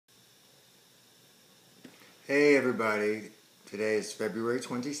Hey everybody, today is February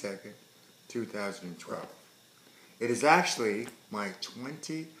 22nd, 2012. It is actually my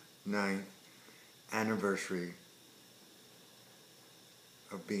 29th anniversary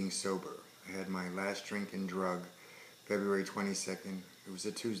of being sober. I had my last drink and drug February 22nd. It was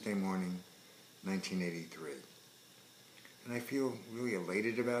a Tuesday morning, 1983. And I feel really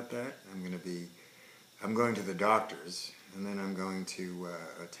elated about that. I'm going to the doctor's, and then I'm going to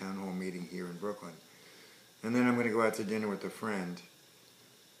a town hall meeting here in Brooklyn. And then I'm going to go out to dinner with a friend.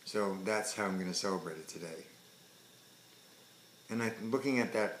 So that's how I'm going to celebrate it today. And I'm looking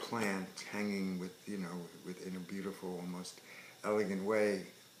at that plant hanging in a beautiful, almost elegant way.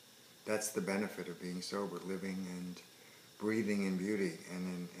 That's the benefit of being sober, living and breathing in beauty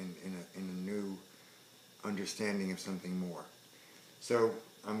and in a new understanding of something more. So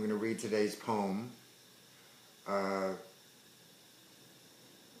I'm going to read today's poem. I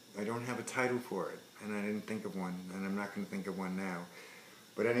don't have a title for it, and I didn't think of one, and I'm not going to think of one now.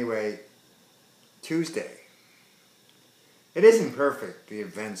 But anyway, Tuesday. It isn't perfect, the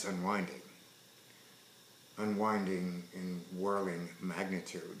events unwinding. Unwinding in whirling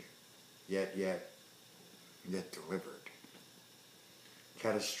magnitude, yet delivered.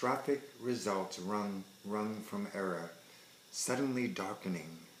 Catastrophic results wrung from error, suddenly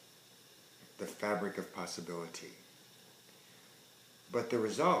darkening the fabric of possibility. But the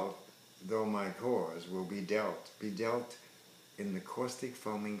result, though my cause, will be dealt in the caustic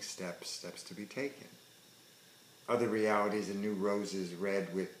foaming steps to be taken. Other realities and new roses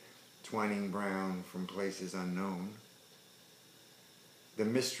red with twining brown from places unknown. The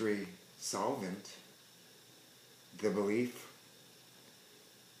mystery solvent, the belief,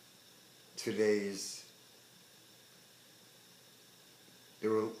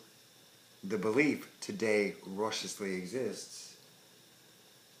 the belief today raucously exists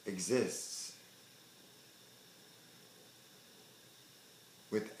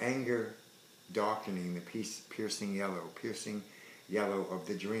with anger darkening the piercing yellow of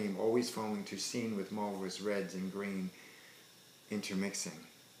the dream, always falling to scene with marvelous reds and green intermixing.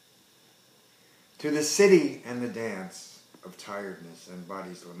 To the city and the dance of tiredness and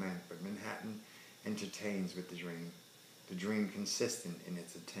body's lament, but Manhattan entertains with the dream consistent in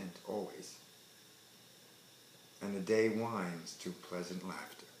its intent always. And the day winds to pleasant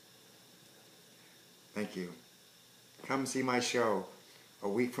laughter. Thank you. Come see my show a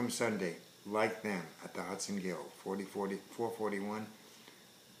week from Sunday, like them, at the Hudson Guild, 441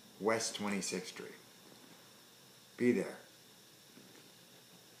 West 26th Street. Be there.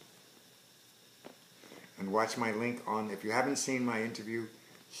 And watch my link on, if you haven't seen my interview,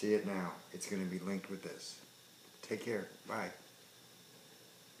 see it now. It's going to be linked with this. Take care. Bye.